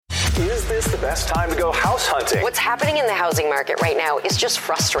Is this the best time to go house hunting? What's happening in the housing market right now is just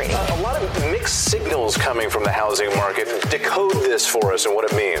frustrating. A lot of mixed signals coming from the housing market. Decode this for us and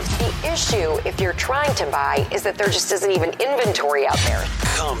what it means. The issue, if you're trying to buy, is that there just isn't even inventory out there.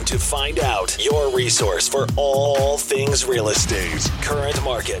 Come to find out, your resource for all things real estate. Current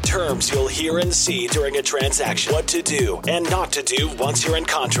market, terms you'll hear and see during a transaction, what to do and not to do once you're in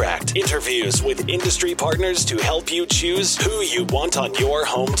contract. Interviews with industry partners to help you choose who you want on your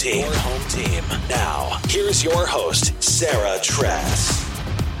home team. Now, here's your host, Sarah Trass.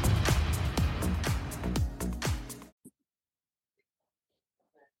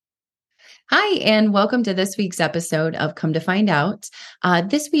 Hi, and welcome to this week's episode of Come to Find Out.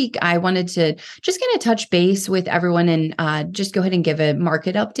 This week, I wanted to just kind of touch base with everyone and just go ahead and give a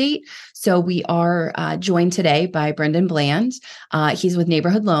market update. So we are joined today by Brendan Bland. He's with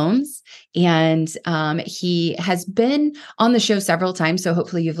Neighborhood Loans, and he has been on the show several times. So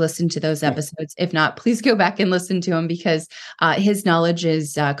hopefully you've listened to those episodes. If not, please go back and listen to him because his knowledge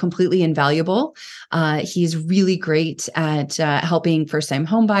is completely invaluable. He's really great at helping first-time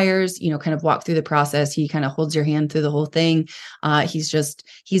home buyers, kind of walk through the process. He kind of holds your hand through the whole thing.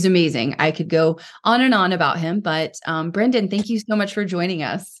 He's amazing. I could go on and on about him, but Brendan, thank you so much for joining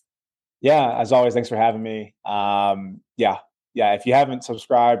us. Yeah, as always, thanks for having me. If you haven't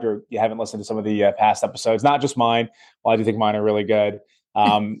subscribed or you haven't listened to some of the past episodes, not just mine, well, I do think mine are really good.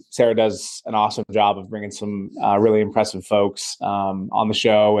 Sarah does an awesome job of bringing some really impressive folks on the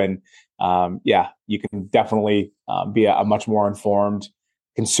show. And you can definitely be a much more informed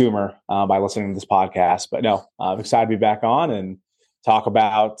consumer by listening to this podcast. But no, I'm excited to be back on and talk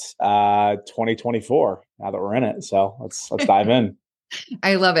about 2024 now that we're in it. So let's dive in.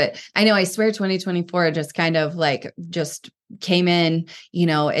 I love it. I know. I swear 2024 just kind of just came in,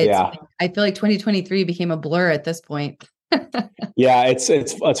 I feel like 2023 became a blur at this point. Yeah,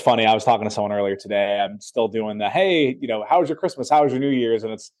 it's funny. I was talking to someone earlier today. I'm still doing the, hey, how was your Christmas? How was your New Year's?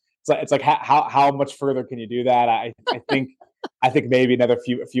 And it's like how much further can you do that? I think maybe another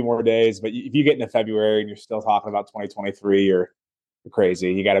few more days, but if you get into February and you're still talking about 2023, you're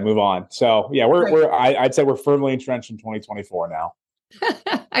crazy. You got to move on. So yeah, I'd say we're firmly entrenched in 2024 now.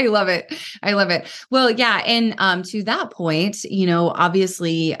 I love it. Well, yeah. And to that point,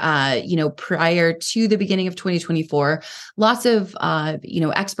 obviously, prior to the beginning of 2024, lots of,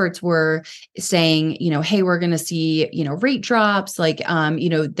 experts were saying, hey, we're going to see, rate drops,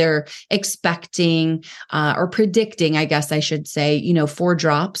 they're expecting or predicting, I guess I should say, 4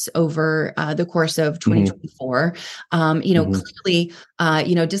 drops over the course of 2024. Clearly,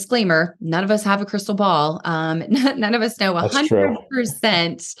 disclaimer, none of us have a crystal ball. None of us know 100%,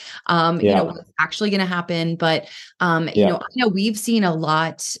 what's actually going to happen. But, I know we've seen a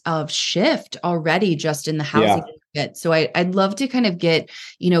lot of shift already just in the housing market. So I'd love to kind of get,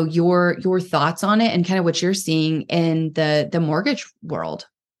 your thoughts on it and kind of what you're seeing in the mortgage world.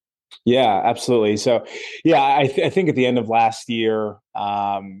 Yeah, absolutely. So, I think at the end of last year,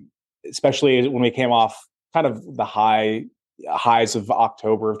 especially when we came off kind of the highs of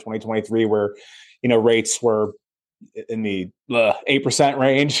October of 2023, where, rates were in the 8%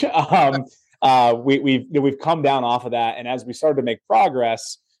 range. We've come down off of that. And as we started to make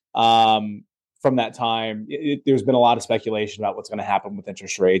progress, from that time, there's been a lot of speculation about what's going to happen with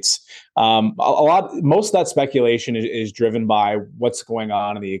interest rates. Most of that speculation is driven by what's going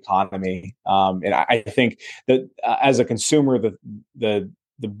on in the economy. And I think that as a consumer, the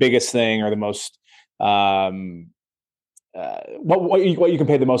biggest thing or the most, what you can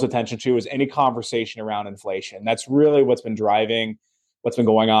pay the most attention to is any conversation around inflation. That's really what's been driving what's been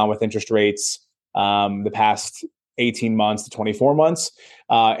going on with interest rates the past 18 months to 24 months.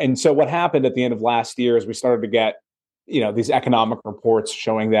 And so what happened at the end of last year is we started to get, these economic reports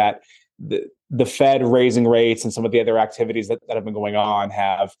showing that the Fed raising rates and some of the other activities that have been going on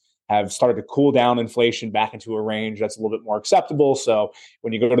have started to cool down inflation back into a range that's a little bit more acceptable. So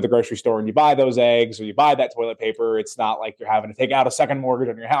when you go to the grocery store and you buy those eggs or you buy that toilet paper, it's not like you're having to take out a second mortgage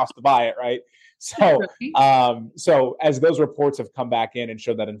on your house to buy it, right? So, so as those reports have come back in and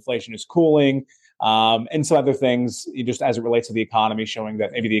showed that inflation is cooling, and some other things, just as it relates to the economy, showing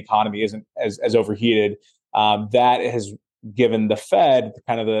that maybe the economy isn't as overheated, that has given the Fed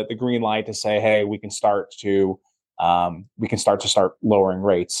kind of the green light to say, hey, we can start to lowering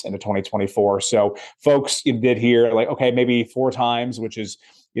rates into 2024. So folks did hear okay, maybe 4 times, which was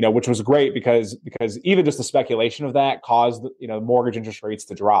great because even just the speculation of that caused, mortgage interest rates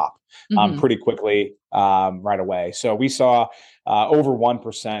to drop pretty quickly right away. So we saw over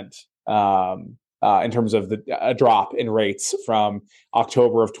 1% in terms of a drop in rates from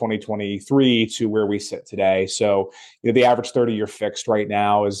October of 2023 to where we sit today. So, the average 30-year fixed right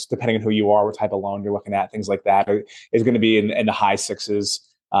now is, depending on who you are, what type of loan you're looking at, things like that, is going to be in the high sixes,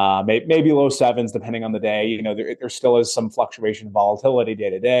 maybe low sevens, depending on the day. There still is some fluctuation and volatility day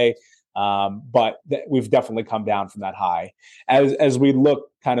to day, but we've definitely come down from that high. As we look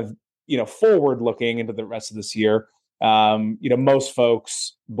kind of forward looking into the rest of this year, most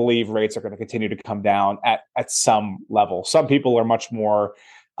folks believe rates are going to continue to come down at some level. Some people are much more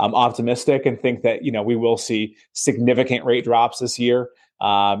optimistic and think that we will see significant rate drops this year,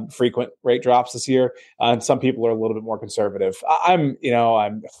 frequent rate drops this year, and some people are a little bit more conservative. I'm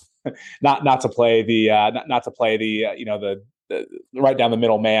not to play the right down the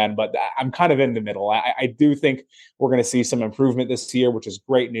middle man, but I'm kind of in the middle. I do think we're going to see some improvement this year, which is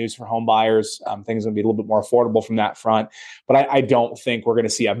great news for home buyers. Things are going to be a little bit more affordable from that front, but I don't think we're going to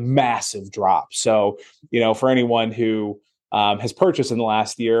see a massive drop. So, for anyone who has purchased in the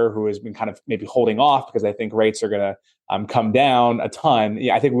last year, who has been kind of maybe holding off because I think rates are going to come down a ton,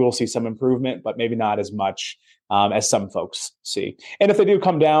 I think we will see some improvement, but maybe not as much as some folks see. And if they do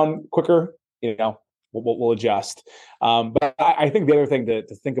come down quicker, we'll adjust. But I think the other thing to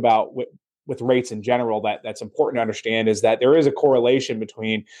think about with rates in general that's important to understand is that there is a correlation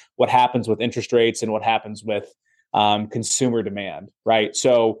between what happens with interest rates and what happens with consumer demand, right?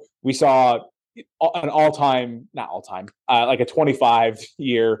 So we saw an like a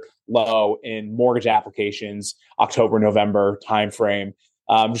 25-year low in mortgage applications, October, November timeframe,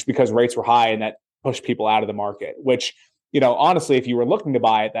 just because rates were high and that pushed people out of the market, which, honestly, if you were looking to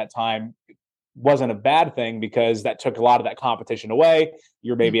buy at that time, wasn't a bad thing because that took a lot of that competition away.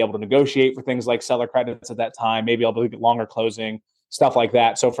 You're maybe able to negotiate for things like seller credits at that time, maybe able to get longer closing, stuff like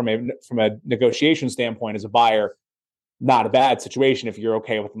that. So from a negotiation standpoint as a buyer, not a bad situation if you're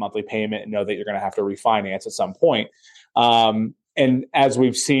okay with the monthly payment and know that you're going to have to refinance at some point. And as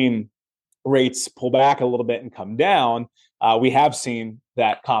we've seen rates pull back a little bit and come down, we have seen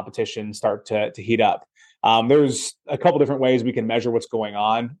that competition start to heat up. There's a couple different ways we can measure what's going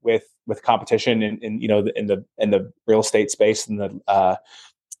on with competition in the real estate space and the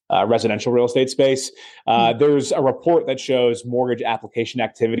residential real estate space. There's a report that shows mortgage application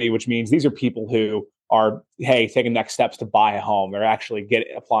activity, which means these are people who are, taking next steps to buy a home. They're actually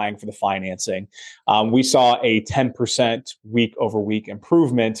applying for the financing. We saw a 10% week over week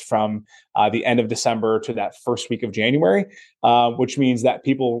improvement from the end of December to that first week of January, which means that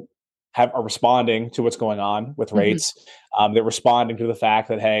people are responding to what's going on with rates. They're responding to the fact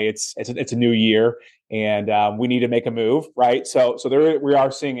that, it's a new year and we need to make a move, right? So we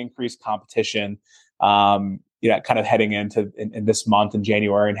are seeing increased competition, kind of heading into in this month in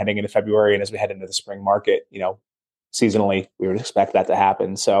January and heading into February, and as we head into the spring market, seasonally we would expect that to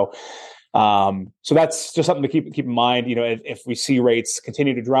happen. So that's just something to keep in mind. If we see rates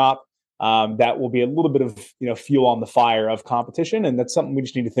continue to drop, that will be a little bit of fuel on the fire of competition, and that's something we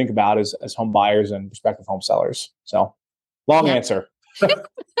just need to think about as home buyers and prospective home sellers. So, long answer.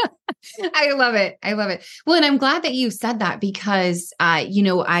 I love it. Well, and I'm glad that you said that because,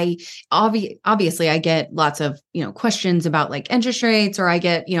 I obviously I get lots of, questions about like interest rates, or I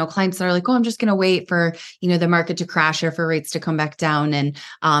get, clients that are like, oh, I'm just going to wait for, the market to crash or for rates to come back down. And,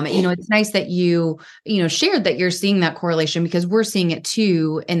 it's nice that you shared that you're seeing that correlation because we're seeing it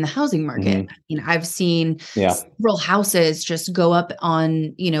too in the housing market. I've seen several houses just go up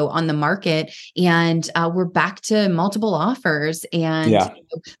on the market, and we're back to multiple offers and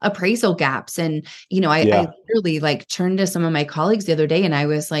appraisal gaps. And, I literally like turned to some of my colleagues the other day and I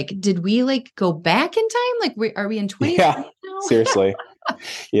was like, did we like go back in time? Like, are we in 2020 now? Seriously.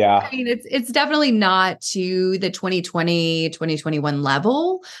 Yeah. I mean, it's definitely not to the 2020, 2021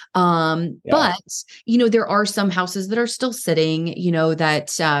 level. But, there are some houses that are still sitting, that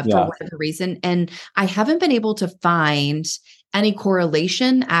for whatever reason, and I haven't been able to find any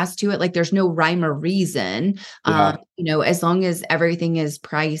correlation as to it. Like there's no rhyme or reason, as long as everything is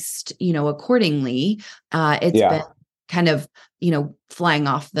priced, accordingly, it's been kind of, flying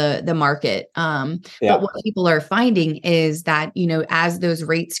off the market. But what people are finding is that, as those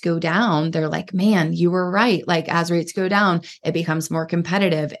rates go down, they're like, man, you were right. Like as rates go down, it becomes more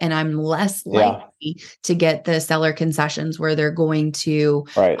competitive and I'm less likely to get the seller concessions where they're going to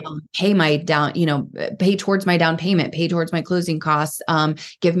pay my down, pay towards my down payment, pay towards my closing costs,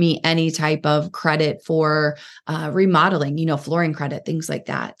 give me any type of credit for remodeling, flooring credit, things like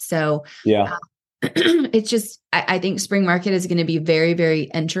that. So it's just, I think spring market is going to be very, very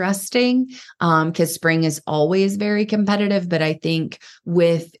interesting because spring is always very competitive. But I think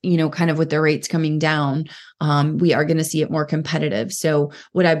with, kind of with the rates coming down, we are going to see it more competitive. So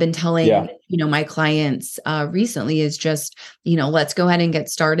what I've been telling, my clients recently is just, let's go ahead and get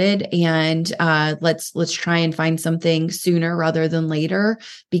started and let's try and find something sooner rather than later,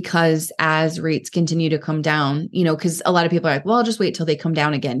 because as rates continue to come down, because a lot of people are like, well, I'll just wait till they come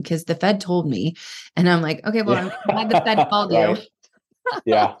down again because the Fed told me. And I'm like, okay, well, I'm glad the Fed called you.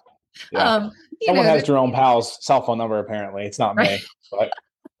 Yeah. Someone has Jerome Powell's cell phone number, apparently. It's not me, but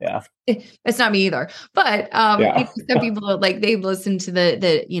yeah. It's not me either. But some people they've listened to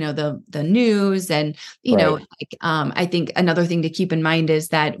the news and, I think another thing to keep in mind is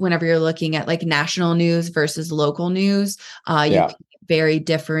that whenever you're looking at like national news versus local news, you very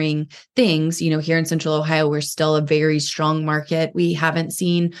differing things. Here in Central Ohio, we're still a very strong market. We haven't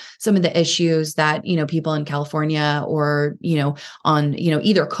seen some of the issues that, people in California or, on,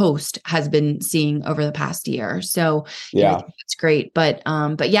 either coast has been seeing over the past year. So it's great. But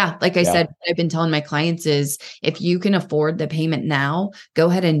yeah, like I said, what I've been telling my clients is if you can afford the payment now, go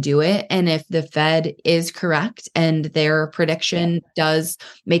ahead and do it. And if the Fed is correct and their prediction does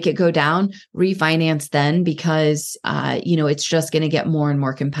make it go down, refinance then, because, it's just going to get more and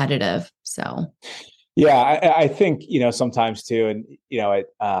more competitive. So, I think, sometimes too, and,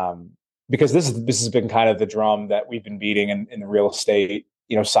 because this has been kind of the drum that we've been beating in the real estate,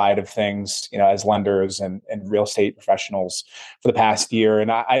 side of things, as lenders and real estate professionals for the past year.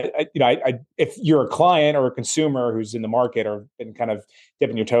 And I, if you're a client or a consumer who's in the market or been kind of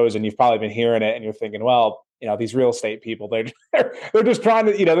dipping your toes and you've probably been hearing it and you're thinking, well, these real estate people, they're just trying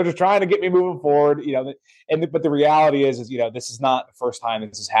to, they're just trying to get me moving forward, but the reality is, this is not the first time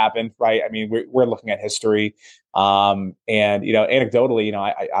this has happened, right? I mean, we're looking at history. And, anecdotally,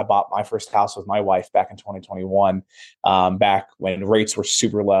 I bought my first house with my wife back in 2021, back when rates were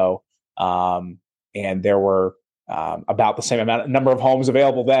super low. And there were, about the same number of homes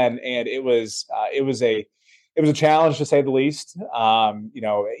available then. And it was a challenge to say the least,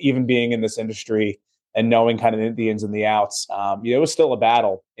 even being in this industry and knowing kind of the ins and the outs, it was still a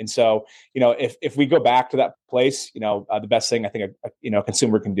battle. And so, if we go back to that place, the best thing I think a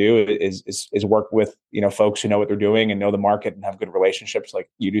consumer can do is work with, folks who know what they're doing and know the market and have good relationships like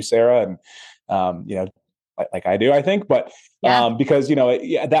you do, Sarah, and like I do, I think. But because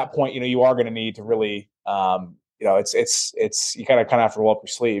at that point, you are going to need to really, it's you kind of have to roll up your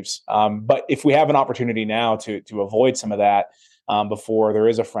sleeves. But if we have an opportunity now to avoid some of that, before there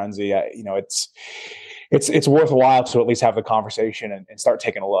is a frenzy, it's worthwhile to at least have the conversation and start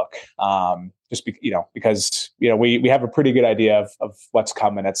taking a look. Because we have a pretty good idea of what's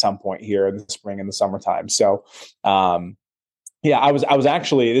coming at some point here in the spring and the summertime. So, I was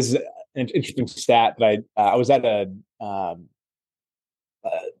actually, this is an interesting stat that I was at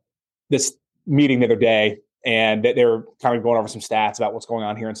this meeting the other day. And they were kind of going over some stats about what's going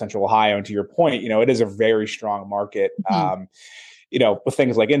on here in Central Ohio. And to your point, it is a very strong market. Mm-hmm. With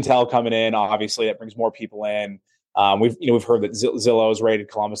things like Intel coming in, obviously that brings more people in. We've heard that Zillow is rated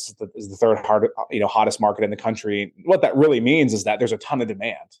Columbus is the third hottest market in the country. What that really means is that there's a ton of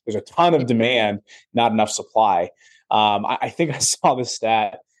demand. There's a ton of demand, not enough supply. I think I saw this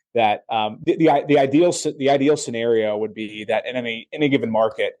stat that the ideal scenario would be that in any given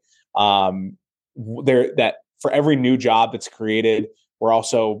market, that for every new job that's created, we're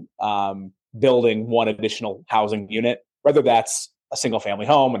also building one additional housing unit, whether that's a single family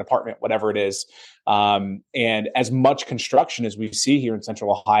home, an apartment, whatever it is. And as much construction as we see here in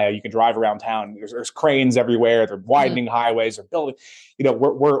Central Ohio, you can drive around town. There's cranes everywhere. They're widening highways. They're building.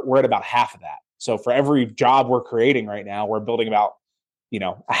 We're at about half of that. So for every job we're creating right now, we're building about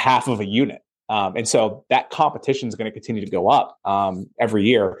a half of a unit. And so that competition is going to continue to go up every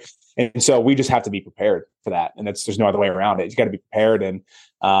year. And so we just have to be prepared for that. And there's no other way around it. You got to be prepared. And,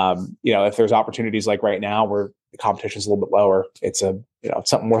 if there's opportunities like right now where the competition is a little bit lower, it's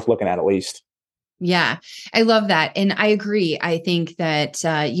something worth looking at least. Yeah, I love that. And I agree. I think that,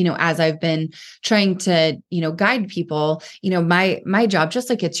 as I've been trying to, guide people, my job, just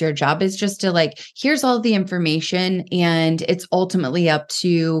like it's your job, is just to here's all the information. And it's ultimately up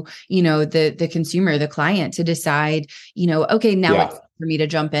to, the consumer, the client to decide, okay, now it's for me to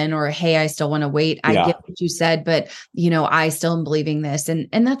jump in, or, hey, I still want to wait. I get what you said, but, I still am believing this, and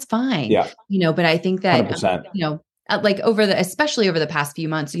that's fine. Yeah. But I think that, 100%. Especially over the past few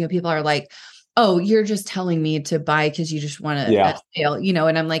months, people are like, oh, you're just telling me to buy because you just want a sale,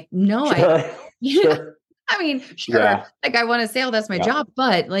 and I'm like, no, sure. I mean, sure. Yeah. I want a sale. That's my job.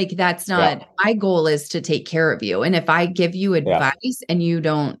 But that's not, my goal is to take care of you. And if I give you advice and you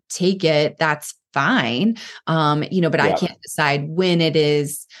don't take it, that's fine. But I can't decide when it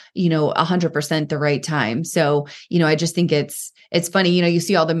is, 100% the right time. So, I just think it's funny, you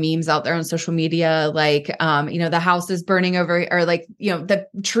see all the memes out there on social media, like, the house is burning over, or like, the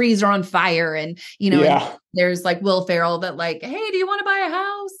trees are on fire, and, and there's like Will Ferrell that like, hey, do you want to buy a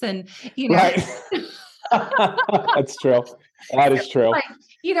house? And, right. That's true. That is true. Like,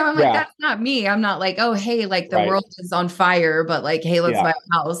 I'm like, that's not me. I'm not like, oh, hey, like the world is on fire, but like, hey, let's buy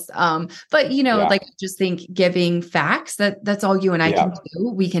a house. But like, I just think giving facts, that's all you and I can do.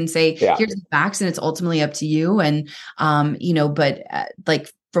 We can say, here's the facts, and it's ultimately up to you. And,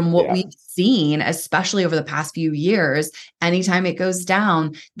 like from what we've seen, especially over the past few years, anytime it goes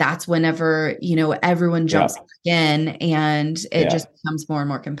down, that's whenever, everyone jumps in, and it just becomes more and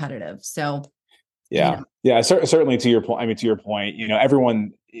more competitive. So certainly to your point,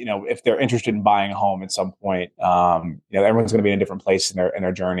 everyone, if they're interested in buying a home at some point, everyone's going to be in a different place in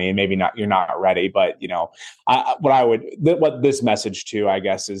their journey, and maybe you're not ready, but what this message to, I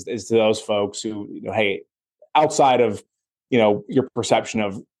guess, is to those folks who, hey, outside of, your perception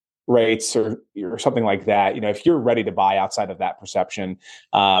of rates or something like that, if you're ready to buy outside of that perception,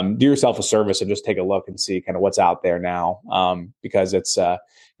 do yourself a service and just take a look and see kind of what's out there now, because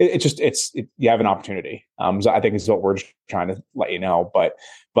you have an opportunity. So I think is what we're trying to let you know, but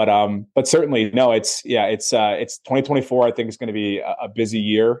certainly no, it's 2024. I think it's going to be a busy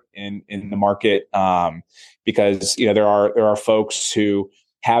year in the market, because, there are folks who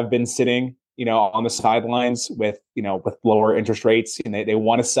have been sitting, on the sidelines with lower interest rates, and they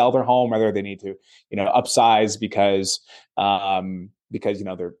want to sell their home, whether they need to, upsize because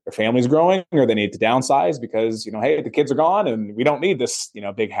their family's growing, or they need to downsize because, hey, the kids are gone and we don't need this,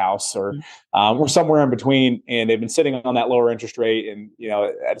 big house, or we're somewhere in between, and they've been sitting on that lower interest rate. And,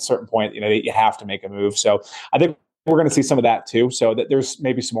 at a certain point, you have to make a move. So I think we're going to see some of that too. So that there's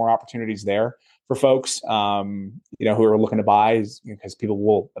maybe some more opportunities there for folks, who are looking to buy, because people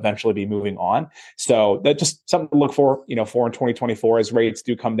will eventually be moving on. So that's just something to look for, for in 2024, as rates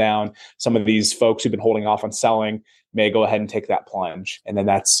do come down. Some of these folks who've been holding off on selling may go ahead and take that plunge. And then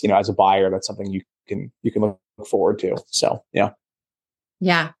that's, as a buyer, that's something you can look forward to. So,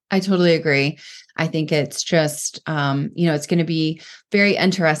 Yeah, I totally agree. I think it's just, it's going to be very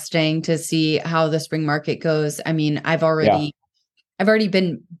interesting to see how the spring market goes. I mean, I've already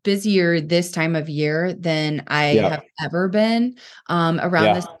been busier this time of year than I have ever been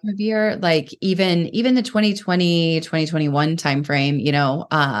around this time of year. Like even the 2020, 2021 timeframe,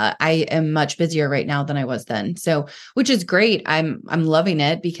 I am much busier right now than I was then. So, which is great. I'm loving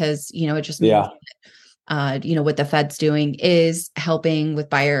it, because, it just means that, what the Fed's doing is helping with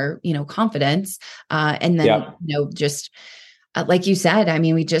buyer, confidence. And then, just like you said, I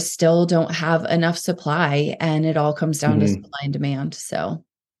mean, we just still don't have enough supply, and it all comes down to supply and demand. So.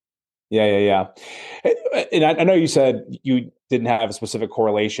 Yeah. And I know you said you didn't have a specific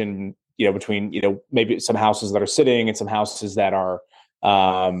correlation, between, maybe some houses that are sitting and some houses that are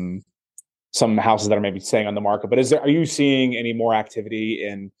maybe staying on the market. But are you seeing any more activity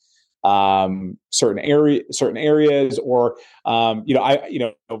in certain areas, or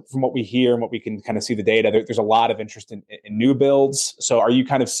from what we hear and what we can kind of see the data, there's a lot of interest in new builds. So are you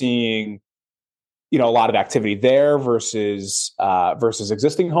kind of seeing, a lot of activity there versus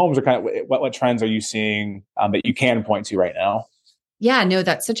existing homes, or kind of what trends are you seeing that you can point to right now? Yeah, no,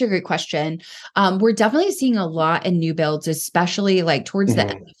 that's such a great question. We're definitely seeing a lot in new builds, especially like towards the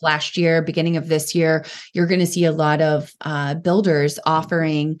end of last year, beginning of this year. You're going to see a lot of builders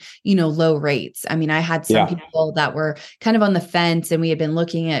offering, low rates. I mean, I had some people that were kind of on the fence, and we had been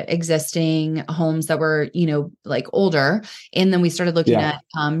looking at existing homes that were, like older. And then we started looking at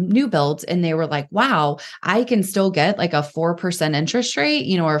new builds, and they were like, wow, I can still get like a 4% interest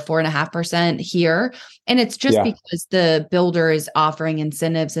rate, or 4.5% here. And it's just because the builder is offering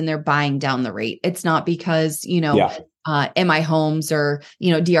incentives and they're buying down the rate. It's not because, MI Homes or,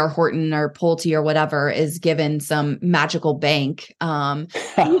 DR Horton or Pulte or whatever is given some magical bank. Yeah,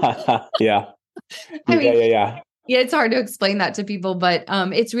 it's hard to explain that to people, but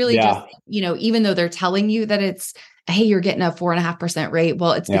it's really just, even though they're telling you that it's, hey, you're getting a 4.5% rate.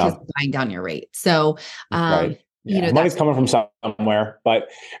 Well, it's because they're buying down your rate. So, right. Money's coming from somewhere, but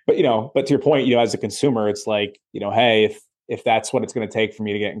to your point, as a consumer, it's like, hey, if that's what it's going to take for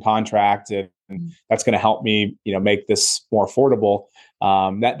me to get in contract, and that's going to help me, make this more affordable,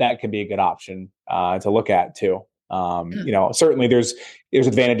 that can be a good option to look at too. Certainly there's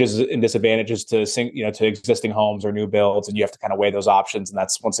advantages and disadvantages to to existing homes or new builds, and you have to kind of weigh those options. And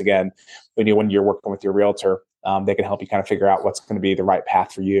that's, once again, when you're working with your realtor, they can help you kind of figure out what's going to be the right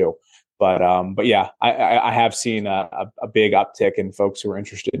path for you. But yeah, I have seen a big uptick in folks who are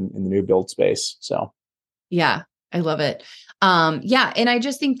interested in the new build space. So yeah, I love it. Yeah. And I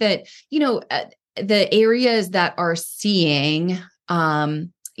just think that, the areas that are seeing,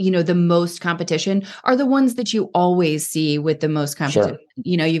 the most competition are the ones that you always see with the most competition.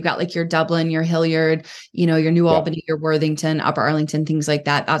 Sure. You've got like your Dublin, your Hilliard, your New Albany, your Worthington, Upper Arlington, things like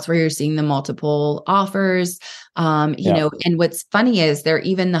that. That's where you're seeing the multiple offers. And what's funny is they're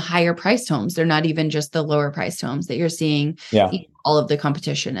even the higher priced homes. They're not even just the lower priced homes that you're seeing all of the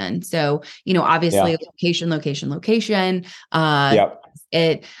competition in. So, obviously location.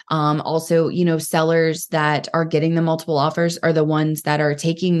 It also, sellers that are getting the multiple offers are the ones that are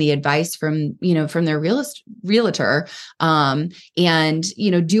taking the advice from their realtor, and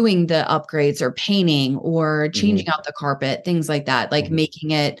doing the upgrades or painting or changing out the carpet, things like that, like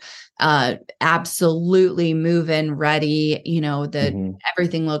making it absolutely move-in ready,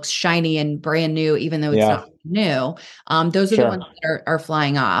 everything looks shiny and brand new, even though it's not new. Those are the ones that are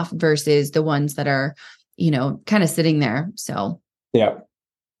flying off versus the ones that are, kind of sitting there. So yeah.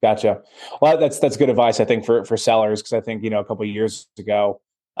 Gotcha. Well, that's good advice, I think, for sellers, because I think, a couple of years ago,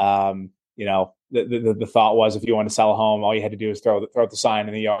 the thought was if you want to sell a home, all you had to do is throw the sign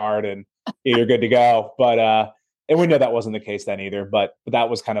in the yard and you're good to go. But and we know that wasn't the case then either. But that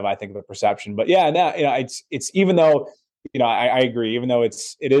was kind of, I think, the perception. But yeah, now it's even though I agree, even though it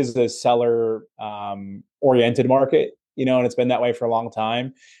is a seller oriented market, and it's been that way for a long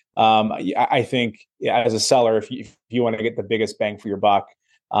time. I think as a seller, if you want to get the biggest bang for your buck,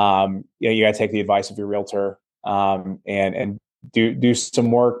 you got to take the advice of your realtor, and do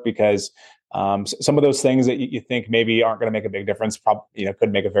some work, because some of those things that you think maybe aren't going to make a big difference, probably,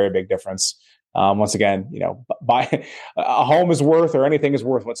 could make a very big difference. Once again, buy a home is worth, or anything is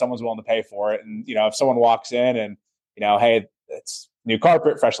worth what someone's willing to pay for it. And, if someone walks in and, hey, it's new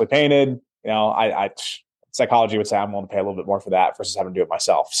carpet, freshly painted, psychology would say I'm willing to pay a little bit more for that versus having to do it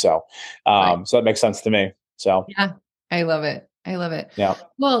myself. So, so that makes sense to me. So, yeah, I love it. Yeah.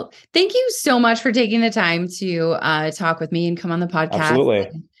 Well, thank you so much for taking the time to talk with me and come on the podcast. Absolutely.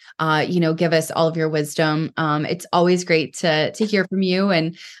 And, give us all of your wisdom. It's always great to hear from you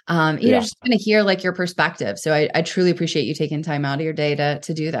and, just kind of hear like your perspective. So I truly appreciate you taking time out of your day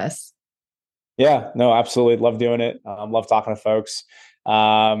to do this. Yeah, no, absolutely. Love doing it. Love talking to folks.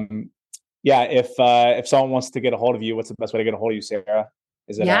 If someone wants to get a hold of you, what's the best way to get a hold of you, Sarah?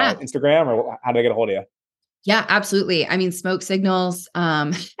 Is it Instagram, or how do I get a hold of you? Yeah, absolutely. I mean, smoke signals.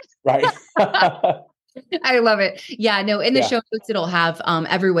 Right. I love it. Yeah, no, in the show notes, it'll have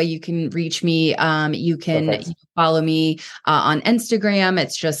every way you can reach me. You can follow me on Instagram.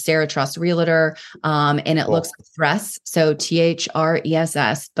 It's just Sarah Truss Realtor. And it looks like Tress. So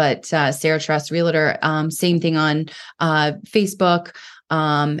THRESS, but Sarah Truss Realtor. Same thing on Facebook,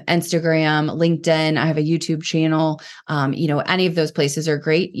 Instagram, LinkedIn. I have a YouTube channel. Any of those places are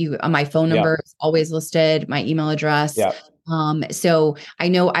great. My phone number is always listed, my email address. Yeah. So I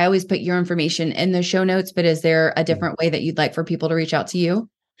know I always put your information in the show notes, but is there a different way that you'd like for people to reach out to you?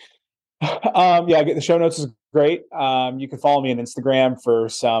 The show notes is great. You can follow me on Instagram for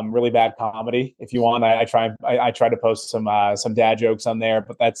some really bad comedy if you want. I try to post some dad jokes on there,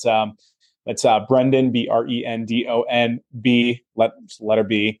 but that's Brendan, BRENDON B, letter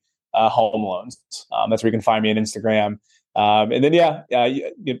B, home loans. That's where you can find me on Instagram. And then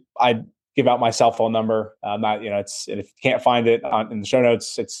I give out my cell phone number. If you can't find it in the show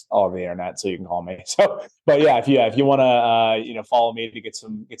notes, it's all over the internet, so you can call me. So, but if you want to, follow me to get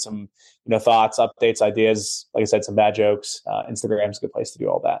some, thoughts, updates, ideas, like I said, some bad jokes, Instagram's a good place to do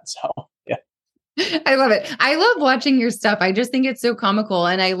all that. So, yeah. I love it. I love watching your stuff. I just think it's so comical.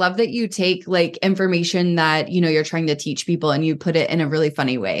 And I love that you take like information that, you're trying to teach people and you put it in a really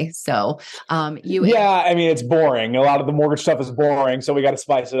funny way. So, it's boring. A lot of the mortgage stuff is boring. So we got to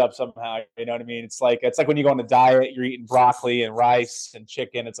spice it up somehow. You know what I mean? It's like when you go on a diet, you're eating broccoli and rice and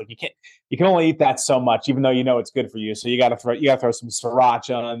chicken. It's like, you can only eat that so much, even though, it's good for you. So you got to throw some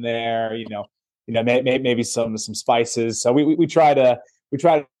sriracha on there, maybe some spices. So we try to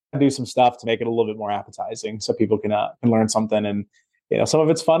do some stuff to make it a little bit more appetizing, so people can learn something. And some of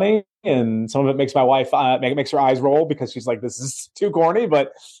it's funny, and some of it makes my wife makes her eyes roll because she's like, "This is too corny,"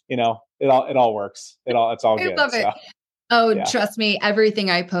 but it all works. It's all good. I love it. Oh, trust me, everything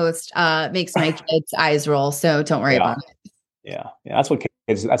I post makes my kids' eyes roll. So don't worry about it. Yeah, that's what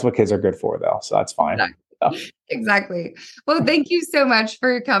kids are good for, though. So that's fine. Exactly. Well, thank you so much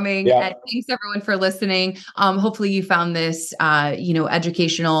for coming. Yeah. And thanks everyone for listening. Hopefully you found this,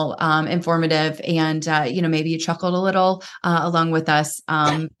 educational, informative, and, maybe you chuckled a little, along with us.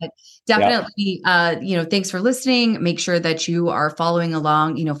 But Definitely. Thanks for listening. Make sure that you are following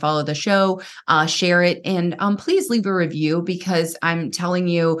along, follow the show, share it, and please leave a review, because I'm telling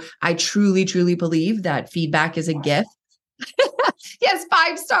you, I truly, truly believe that feedback is a gift. Yes,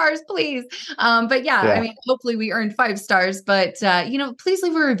 5 stars, please. But I mean, hopefully we earned 5 stars, but please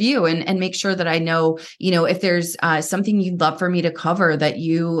leave a review and make sure that I know, if there's something you'd love for me to cover that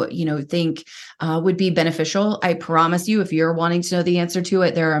you think would be beneficial. I promise you, if you're wanting to know the answer to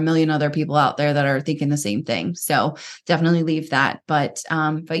it, there are a million other people out there that are thinking the same thing. So definitely leave that. But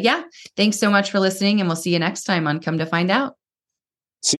thanks so much for listening, and we'll see you next time on Come to Find Out.